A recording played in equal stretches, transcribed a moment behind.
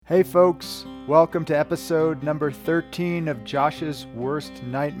Hey folks, welcome to episode number 13 of Josh's Worst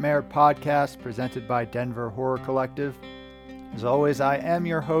Nightmare podcast presented by Denver Horror Collective. As always, I am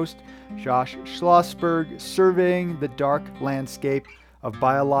your host, Josh Schlossberg, surveying the dark landscape of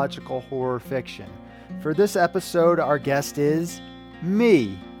biological horror fiction. For this episode, our guest is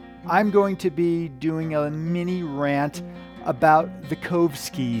me. I'm going to be doing a mini rant about the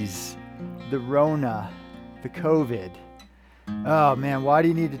Kovskis, the Rona, the COVID. Oh man, why do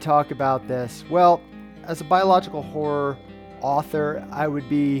you need to talk about this? Well, as a biological horror author, I would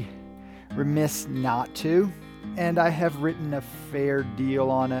be remiss not to, and I have written a fair deal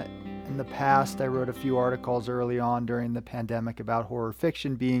on it in the past. I wrote a few articles early on during the pandemic about horror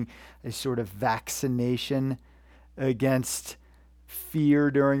fiction being a sort of vaccination against fear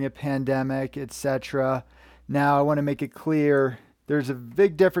during a pandemic, etc. Now, I want to make it clear there's a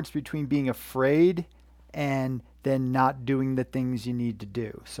big difference between being afraid and then not doing the things you need to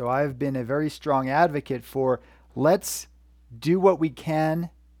do. So I've been a very strong advocate for let's do what we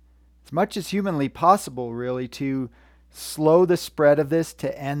can, as much as humanly possible, really, to slow the spread of this,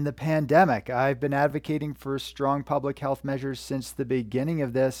 to end the pandemic. I've been advocating for strong public health measures since the beginning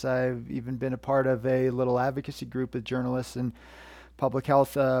of this. I've even been a part of a little advocacy group with journalists and public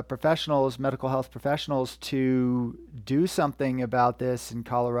health professionals, medical health professionals, to do something about this in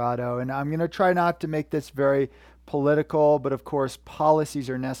Colorado. And I'm going to try not to make this very political, but of course policies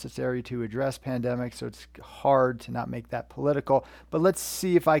are necessary to address pandemics, so it's hard to not make that political. But let's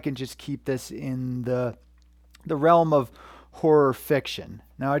see if I can just keep this in the realm of horror fiction.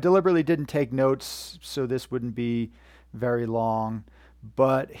 Now, I deliberately didn't take notes, so this wouldn't be very long,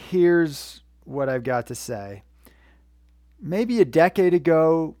 but here's what I've got to say. Maybe a decade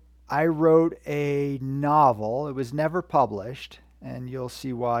ago, I wrote a novel. It was never published, and you'll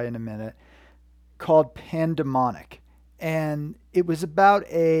see why in a minute, called Pandemonic. And it was about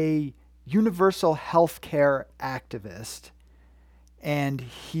a universal healthcare activist. And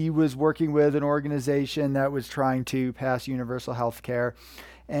he was working with an organization that was trying to pass universal healthcare.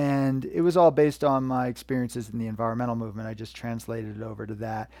 And it was all based on my experiences in the environmental movement. I just translated it over to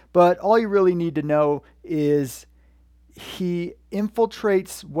that. But all you really need to know is he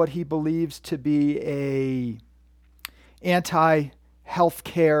infiltrates what he believes to be a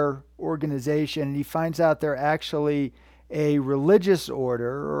anti-healthcare organization, and he finds out they're actually a religious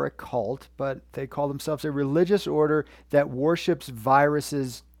order or a cult, but they call themselves a religious order that worships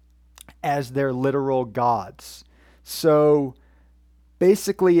viruses as their literal gods. So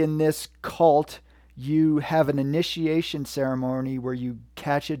basically in this cult, you have an initiation ceremony where you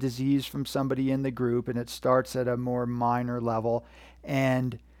catch a disease from somebody in the group, and it starts at a more minor level,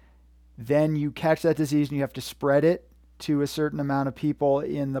 and then you catch that disease and you have to spread it to a certain amount of people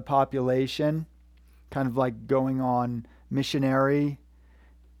in the population, kind of like going on missionary.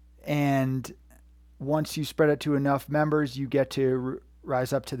 And once you spread it to enough members, you get to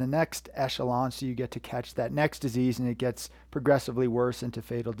rise up to the next echelon, so you get to catch that next disease, and it gets progressively worse into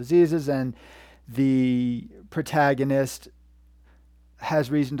fatal diseases. And the protagonist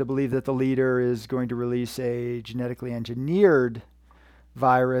has reason to believe that the leader is going to release a genetically engineered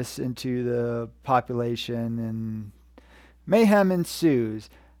virus into the population, and mayhem ensues.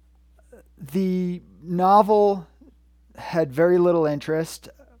 The novel had very little interest,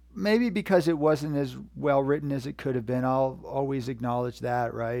 maybe because it wasn't as well written as it could have been. I'll always acknowledge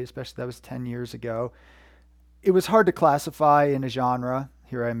that, right? Especially that was 10 years ago. It was hard to classify in a genre.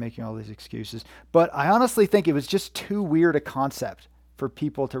 Here I am making all these excuses. But I honestly think it was just too weird a concept for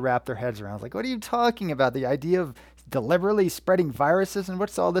people to wrap their heads around. Like, what are you talking about? The idea of deliberately spreading viruses? And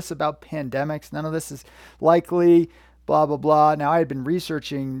what's all this about pandemics? None of this is likely, blah, blah, blah. Now, I had been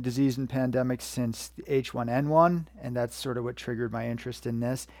researching disease and pandemics since H1N1, and that's sort of what triggered my interest in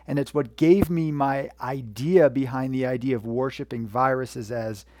this. And it's what gave me my idea behind the idea of worshiping viruses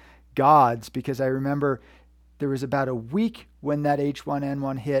as gods, because I remember there was about a week when that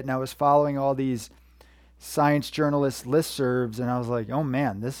H1N1 hit, and I was following all these science journalist listservs, and I was like, oh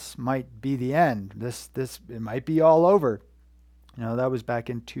man, this might be the end. It might be all over. You know, that was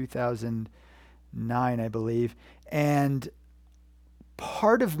back in 2009, I believe. And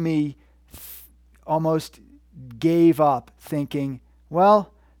part of me almost gave up thinking,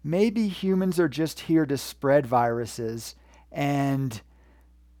 well, maybe humans are just here to spread viruses, and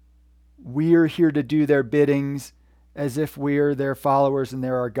we're here to do their biddings as if we're their followers and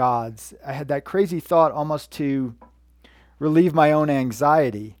they're our gods. I had that crazy thought almost to relieve my own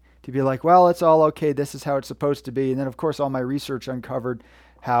anxiety, to be like, well, it's all okay. This is how it's supposed to be. And then, of course, all my research uncovered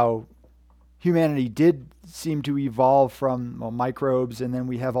how humanity did seem to evolve from microbes, and then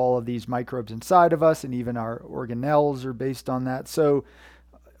we have all of these microbes inside of us, and even our organelles are based on that. So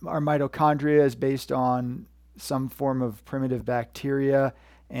our mitochondria is based on some form of primitive bacteria,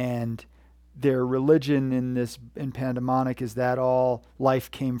 and their religion in Pandemonic is that all life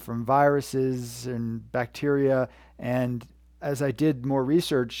came from viruses and bacteria. And as I did more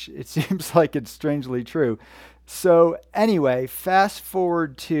research, it seems like it's strangely true. So anyway, fast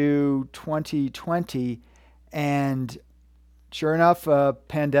forward to 2020, and sure enough, a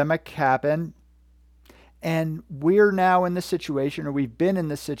pandemic happened. And we're now in the situation, or we've been in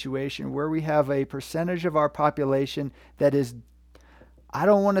the situation, where we have a percentage of our population that is, I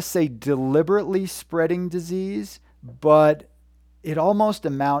don't want to say deliberately spreading disease, but it almost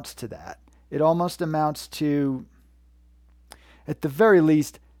amounts to that. It almost amounts to, at the very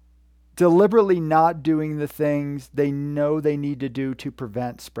least, deliberately not doing the things they know they need to do to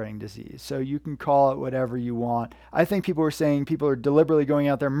prevent spreading disease. So you can call it whatever you want. I think people are saying people are deliberately going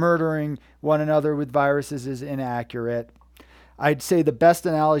out there murdering one another with viruses is inaccurate. I'd say the best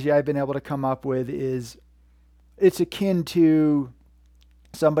analogy I've been able to come up with is it's akin to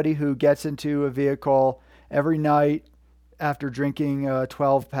somebody who gets into a vehicle every night after drinking a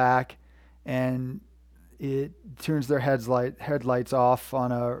 12 pack and it turns their headlights off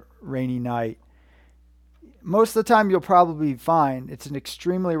on a rainy night. Most of the time you'll probably be fine. It's an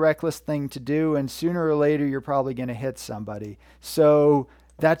extremely reckless thing to do, and sooner or later you're probably going to hit somebody. So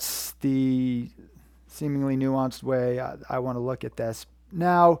that's the seemingly nuanced way I want to look at this.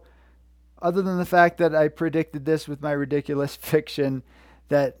 Now, other than the fact that I predicted this with my ridiculous fiction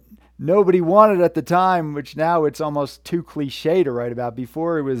that nobody wanted at the time, which now it's almost too cliche to write about.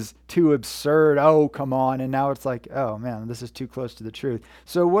 Before it was too absurd, oh, come on. And now it's like, oh man, this is too close to the truth.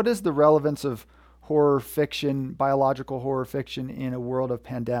 So what is the relevance of horror fiction, biological horror fiction in a world of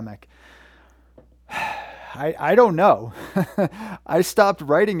pandemic? I don't know. I stopped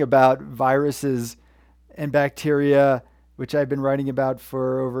writing about viruses and bacteria, which I've been writing about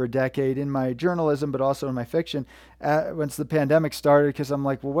for over a decade in my journalism, but also in my fiction, once the pandemic started, because I'm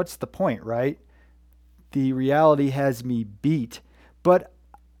like, well, what's the point, right? The reality has me beat. But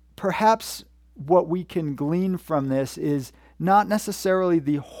perhaps what we can glean from this is not necessarily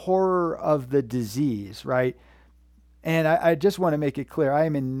the horror of the disease, right? And I just want to make it clear, I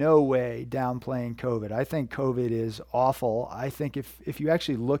am in no way downplaying COVID. I think COVID is awful. I think if you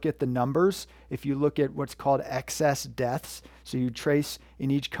actually look at the numbers, if you look at what's called excess deaths, so you trace in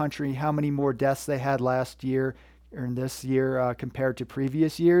each country how many more deaths they had last year or in this year compared to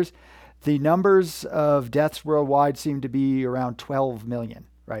previous years, the numbers of deaths worldwide seem to be around 12 million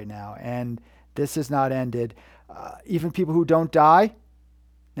right now. And this has not ended. Even people who don't die,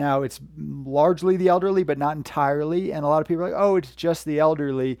 now, it's largely the elderly, but not entirely. And a lot of people are like, oh, it's just the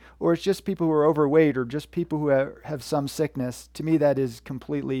elderly, or it's just people who are overweight, or just people who have some sickness. To me, that is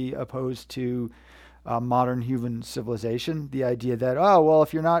completely opposed to modern human civilization. The idea that, oh, well,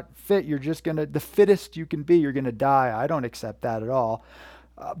 if you're not fit, you're just going to, the fittest you can be, you're going to die. I don't accept that at all.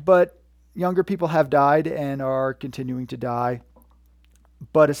 But younger people have died and are continuing to die.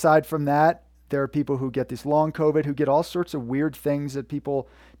 But aside from that, there are people who get this long COVID, who get all sorts of weird things that people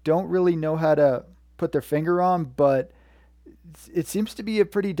don't really know how to put their finger on, but it seems to be a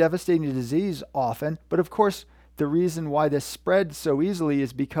pretty devastating disease often. But of course, the reason why this spreads so easily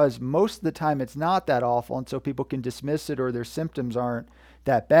is because most of the time it's not that awful, and so people can dismiss it or their symptoms aren't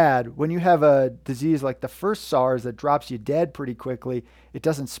that bad. When you have a disease like the first SARS that drops you dead pretty quickly, it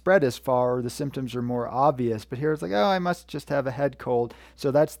doesn't spread as far, or the symptoms are more obvious. But here it's like, oh, I must just have a head cold. So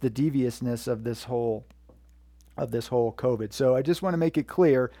that's the deviousness of this whole COVID. So I just want to make it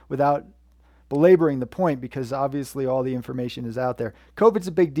clear without belaboring the point, because obviously all the information is out there. COVID's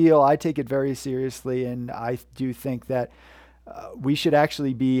a big deal. I take it very seriously, and I do think that we should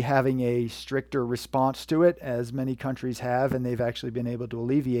actually be having a stricter response to it, as many countries have, and they've actually been able to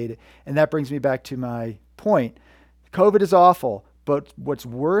alleviate it. And that brings me back to my point. COVID is awful, but what's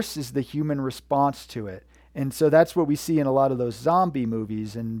worse is the human response to it. And so that's what we see in a lot of those zombie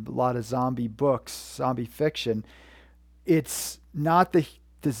movies and a lot of zombie books, zombie fiction. It's not the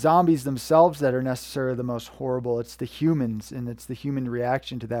zombies themselves that are necessarily the most horrible. It's the humans, and it's the human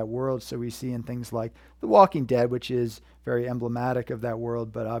reaction to that world. So we see in things like The Walking Dead, which is very emblematic of that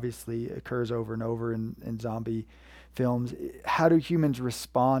world, but obviously occurs over and over in zombie films. How do humans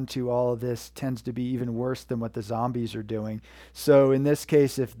respond to all of this tends to be even worse than what the zombies are doing. So in this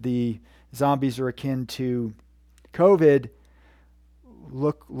case, if the zombies are akin to COVID,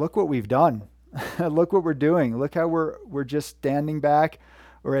 look what we've done. Look what we're doing. Look how we're just standing back,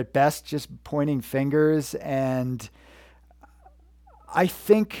 or at best just pointing fingers. And I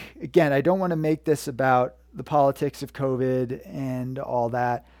think, again, I don't want to make this about the politics of COVID and all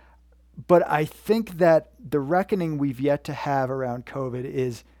that, but I think that the reckoning we've yet to have around COVID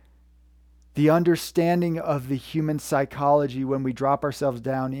is the understanding of the human psychology when we drop ourselves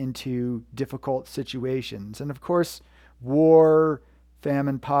down into difficult situations. And of course, war,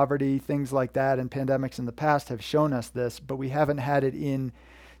 famine, poverty, things like that, and pandemics in the past have shown us this, but we haven't had it in,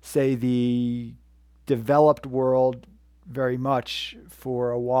 say, the developed world very much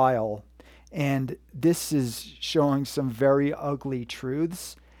for a while. And this is showing some very ugly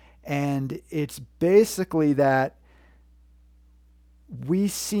truths. And it's basically that we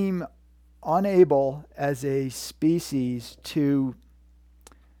seem unable as a species to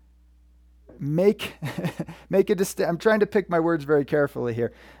make I'm trying to pick my words very carefully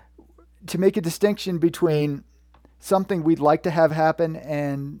here, to make a distinction between something we'd like to have happen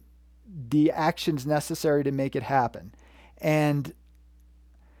and the actions necessary to make it happen. And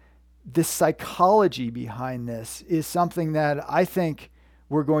the psychology behind this is something that I think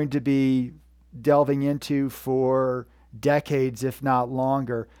we're going to be delving into for decades, if not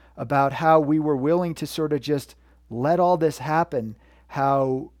longer, about how we were willing to sort of just let all this happen.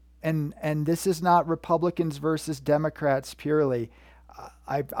 How and this is not Republicans versus Democrats purely.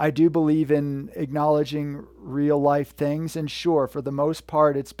 I do believe in acknowledging real life things, and sure, for the most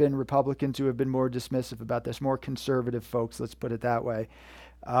part, it's been Republicans who have been more dismissive about this, more conservative folks, let's put it that way.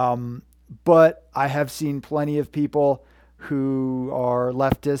 But I have seen plenty of people who are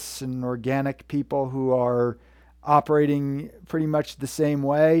leftists and organic people who are operating pretty much the same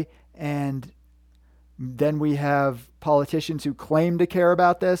way. And then we have politicians who claim to care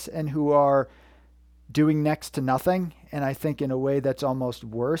about this and who are doing next to nothing. And I think in a way that's almost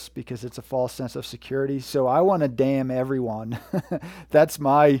worse because it's a false sense of security. So I want to damn everyone. That's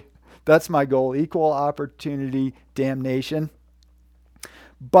my goal. Equal opportunity damnation.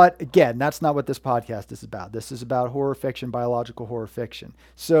 But again, that's not what this podcast is about. This is about horror fiction, biological horror fiction.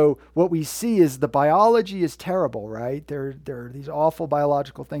 So what we see is the biology is terrible, right? There are these awful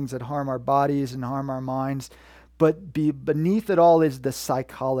biological things that harm our bodies and harm our minds. But beneath it all is the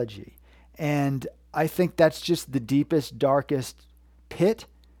psychology. And I think that's just the deepest, darkest pit.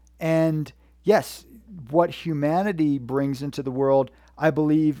 And yes, what humanity brings into the world, I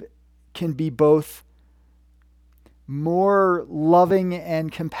believe, can be both more loving and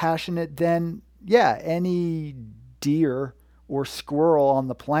compassionate than, any deer or squirrel on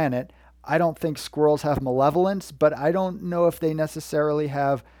the planet. I don't think squirrels have malevolence, but I don't know if they necessarily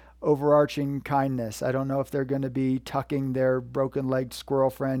have overarching kindness. I don't know if they're going to be tucking their broken-legged squirrel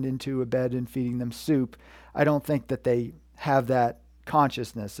friend into a bed and feeding them soup. I don't think that they have that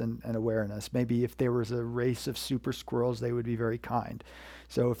consciousness and awareness. Maybe if there was a race of super squirrels, they would be very kind.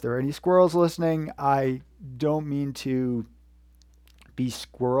 So if there are any squirrels listening, I don't mean to be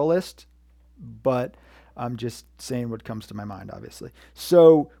squirrelist, but I'm just saying what comes to my mind, obviously.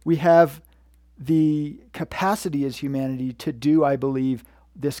 So we have the capacity as humanity to do, I believe,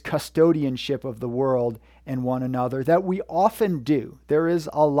 this custodianship of the world and one another that we often do. There is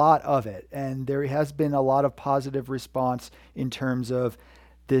a lot of it, and there has been a lot of positive response in terms of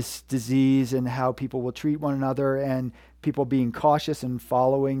this disease and how people will treat one another, and people being cautious and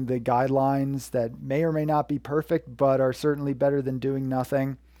following the guidelines that may or may not be perfect, but are certainly better than doing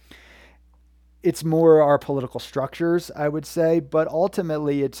nothing. It's more our political structures, I would say, but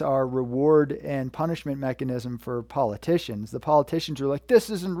ultimately it's our reward and punishment mechanism for politicians. The politicians are like, this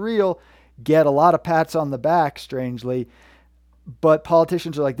isn't real, get a lot of pats on the back, strangely, but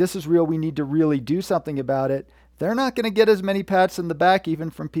politicians are like, this is real, we need to really do something about it. They're not going to get as many pats in the back even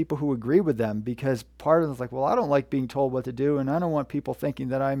from people who agree with them, because part of them is like, well, I don't like being told what to do, and I don't want people thinking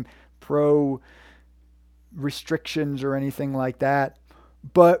that I'm pro restrictions or anything like that.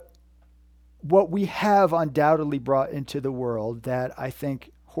 But what we have undoubtedly brought into the world that I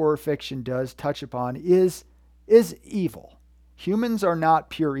think horror fiction does touch upon is evil. Humans are not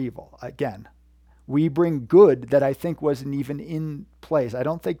pure evil. Again, we bring good that I think wasn't even in place. I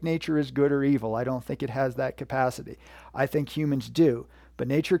don't think nature is good or evil. I don't think it has that capacity. I think humans do. But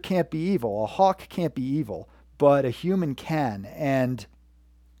nature can't be evil. A hawk can't be evil, but a human can. And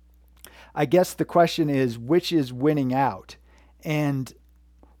I guess the question is, which is winning out? And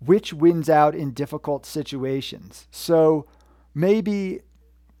which wins out in difficult situations? So maybe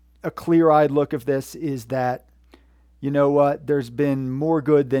a clear-eyed look of this is that, you know what, there's been more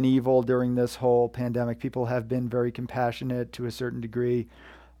good than evil during this whole pandemic. People have been very compassionate to a certain degree,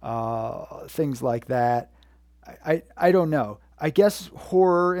 things like that. I don't know. I guess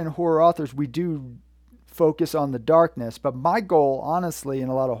horror and horror authors, we do focus on the darkness, but my goal, honestly, in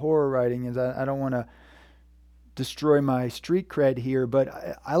a lot of horror writing is I don't want to destroy my street cred here,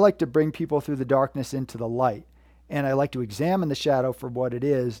 but I like to bring people through the darkness into the light. And I like to examine the shadow for what it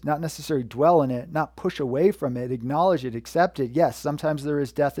is, not necessarily dwell in it, not push away from it, acknowledge it, accept it. Yes, sometimes there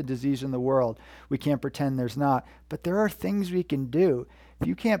is death and disease in the world. We can't pretend there's not. But there are things we can do. If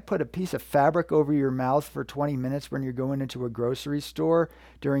you can't put a piece of fabric over your mouth for 20 minutes when you're going into a grocery store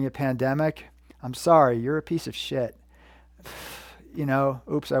during a pandemic, I'm sorry, you're a piece of shit.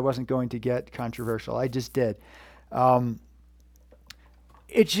 Oops, I wasn't going to get controversial. I just did.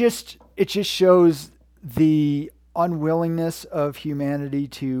 It just shows the unwillingness of humanity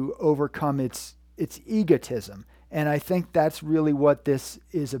to overcome its egotism. And I think that's really what this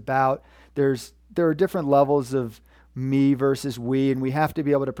is about. There are different levels of me versus we, and we have to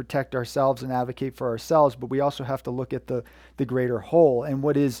be able to protect ourselves and advocate for ourselves, but we also have to look at the greater whole. And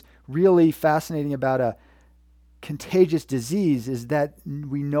what is really fascinating about a contagious disease is that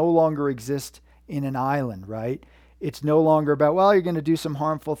we no longer exist in an island, right? It's no longer about, well, you're going to do some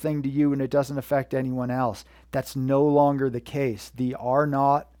harmful thing to you and it doesn't affect anyone else. That's no longer the case. The R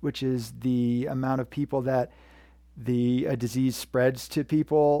naught, which is the amount of people that a disease spreads to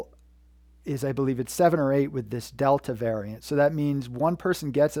people, is, I believe it's 7 or 8 with this Delta variant. So that means one person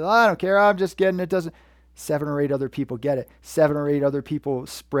gets it. Oh, I don't care. I'm just getting it. Doesn't 7 or 8 other people get it. 7 or 8 other people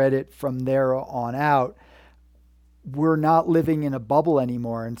spread it from there on out. We're not living in a bubble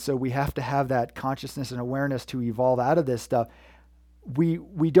anymore. And so we have to have that consciousness and awareness to evolve out of this stuff. We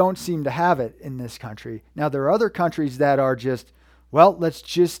don't seem to have it in this country. Now, there are other countries that are just, well, let's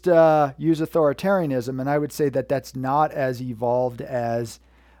just use authoritarianism. And I would say that that's not as evolved as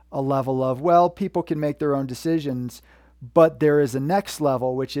a level of, well, people can make their own decisions. But there is a next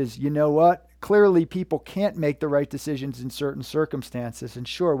level, which is, you know what? Clearly, people can't make the right decisions in certain circumstances. And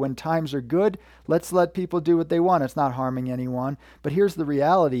sure, when times are good, let's let people do what they want. It's not harming anyone. But here's the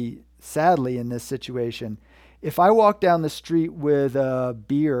reality, sadly, in this situation. If I walk down the street with a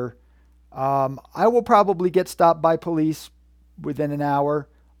beer, I will probably get stopped by police within an hour.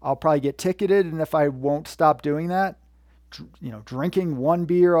 I'll probably get ticketed. And if I won't stop doing that, drinking one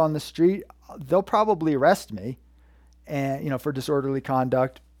beer on the street, they'll probably arrest me and, for disorderly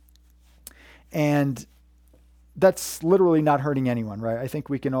conduct. And that's literally not hurting anyone, right? I think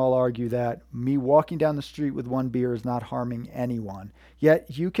we can all argue that me walking down the street with one beer is not harming anyone.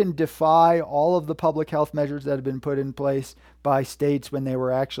 Yet you can defy all of the public health measures that have been put in place by states when they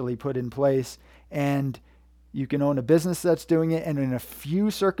were actually put in place. And you can own a business that's doing it. And in a few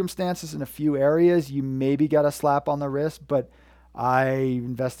circumstances, in a few areas, you maybe got a slap on the wrist. But I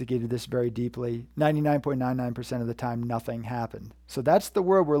investigated this very deeply. 99.99% of the time, nothing happened. So that's the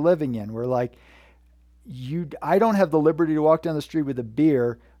world we're living in. We're like, I don't have the liberty to walk down the street with a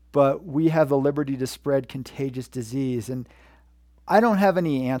beer, but we have the liberty to spread contagious disease. And I don't have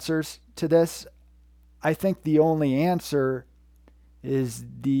any answers to this. I think the only answer is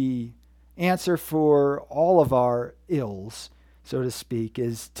the answer for all of our ills, so to speak,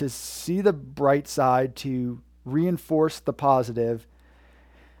 is to see the bright side, to reinforce the positive,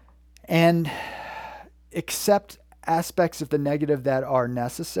 and accept aspects of the negative that are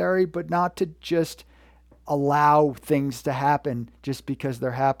necessary, but not to just allow things to happen just because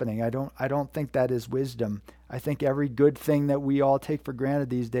they're happening. I don't think that is wisdom. I think every good thing that we all take for granted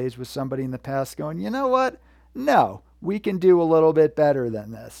these days was somebody in the past going, you know what? No, we can do a little bit better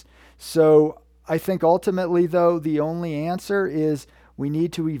than this. So I think ultimately, though, the only answer is we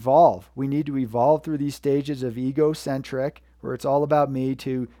need to evolve. We need to evolve through these stages of egocentric, where it's all about me,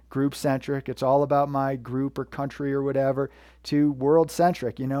 to group-centric, it's all about my group or country or whatever, to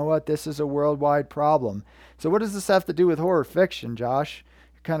world-centric. You know what? This is a worldwide problem. So what does this have to do with horror fiction, Josh?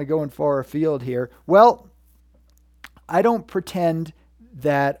 You're kind of going far afield here. Well, I don't pretend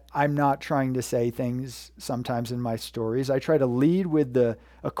that I'm not trying to say things sometimes in my stories. I try to lead with a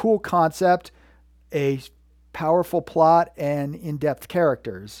cool concept, a powerful plot, and in-depth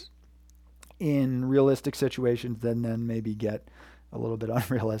characters in realistic situations, then maybe get a little bit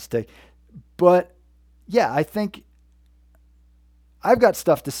unrealistic. But yeah, I think I've got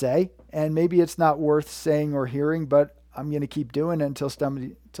stuff to say, and maybe it's not worth saying or hearing, but I'm going to keep doing it until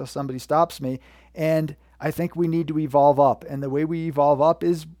somebody stops me. And I think we need to evolve up. And the way we evolve up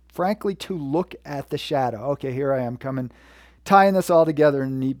is, frankly, to look at the shadow. Okay, here I am tying this all together in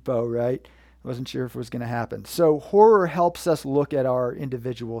a neat bow, right? I wasn't sure if it was going to happen. So horror helps us look at our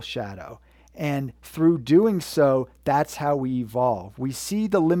individual shadow. And through doing so, that's how we evolve. We see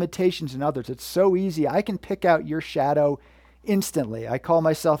the limitations in others. It's so easy. I can pick out your shadow instantly. I call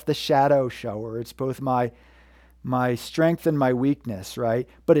myself the shadow shower. It's both my strength and my weakness, right?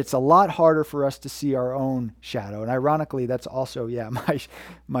 But it's a lot harder for us to see our own shadow. And ironically, that's also,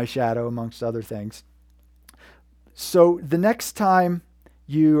 my shadow, amongst other things. So the next time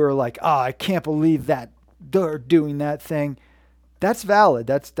you are like, I can't believe that they're doing that thing. That's valid.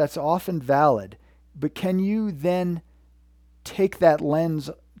 That's often valid. But can you then take that lens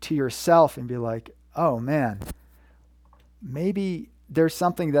to yourself and be like, oh man, maybe there's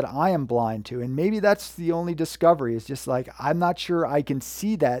something that I am blind to. And maybe that's the only discovery, is just like, I'm not sure I can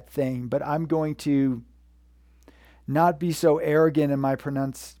see that thing, but I'm going to not be so arrogant in my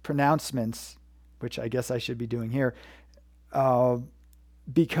pronouncements, which I guess I should be doing here,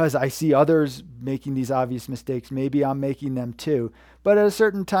 because I see others making these obvious mistakes. Maybe I'm making them too. But at a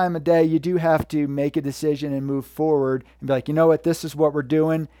certain time of day, you do have to make a decision and move forward and be like, you know what, this is what we're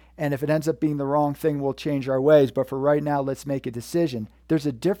doing. And if it ends up being the wrong thing, we'll change our ways. But for right now, let's make a decision. There's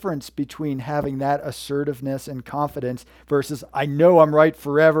a difference between having that assertiveness and confidence versus, I know I'm right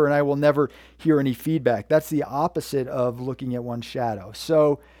forever and I will never hear any feedback. That's the opposite of looking at one's shadow.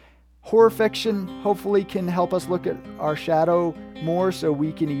 So horror fiction hopefully can help us look at our shadow more so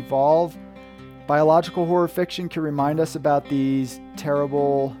we can evolve. Biological horror fiction can remind us about these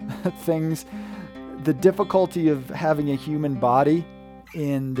terrible things, the difficulty of having a human body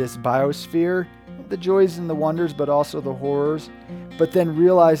in this biosphere, the joys and the wonders, but also the horrors. But then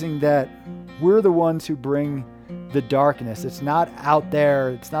realizing that we're the ones who bring the darkness. It's not out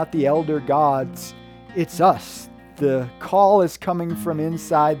there. It's not the elder gods. It's us. The call is coming from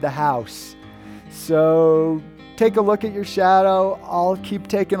inside the house. So take a look at your shadow. I'll keep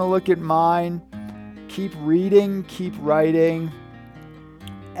taking a look at mine. Keep reading, keep writing,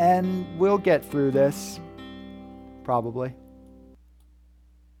 and we'll get through this. Probably.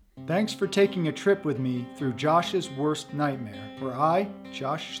 Thanks for taking a trip with me through Josh's Worst Nightmare, where I,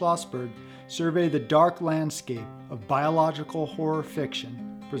 Josh Schlossberg, survey the dark landscape of biological horror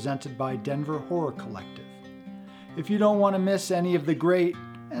fiction presented by Denver Horror Collective. If you don't want to miss any of the great,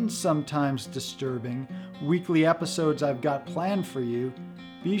 and sometimes disturbing, weekly episodes I've got planned for you,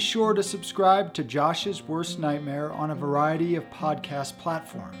 be sure to subscribe to Josh's Worst Nightmare on a variety of podcast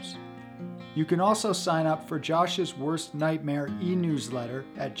platforms. You can also sign up for Josh's Worst Nightmare e-newsletter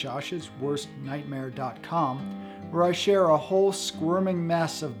at joshsworstnightmare.com, where I share a whole squirming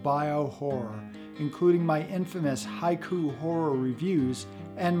mess of bio-horror, including my infamous haiku horror reviews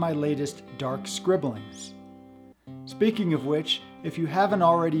and my latest dark scribblings. Speaking of which, if you haven't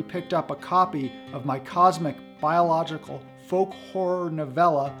already picked up a copy of my cosmic biological folk horror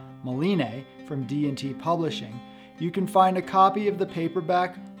novella, Maline, from D&T Publishing, you can find a copy of the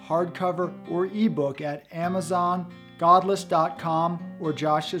paperback, hardcover, or ebook at Amazon, Godless.com, or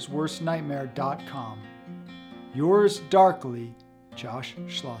Josh'sWorstNightmare.com. Yours darkly, Josh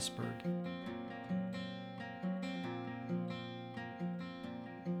Schlossberg.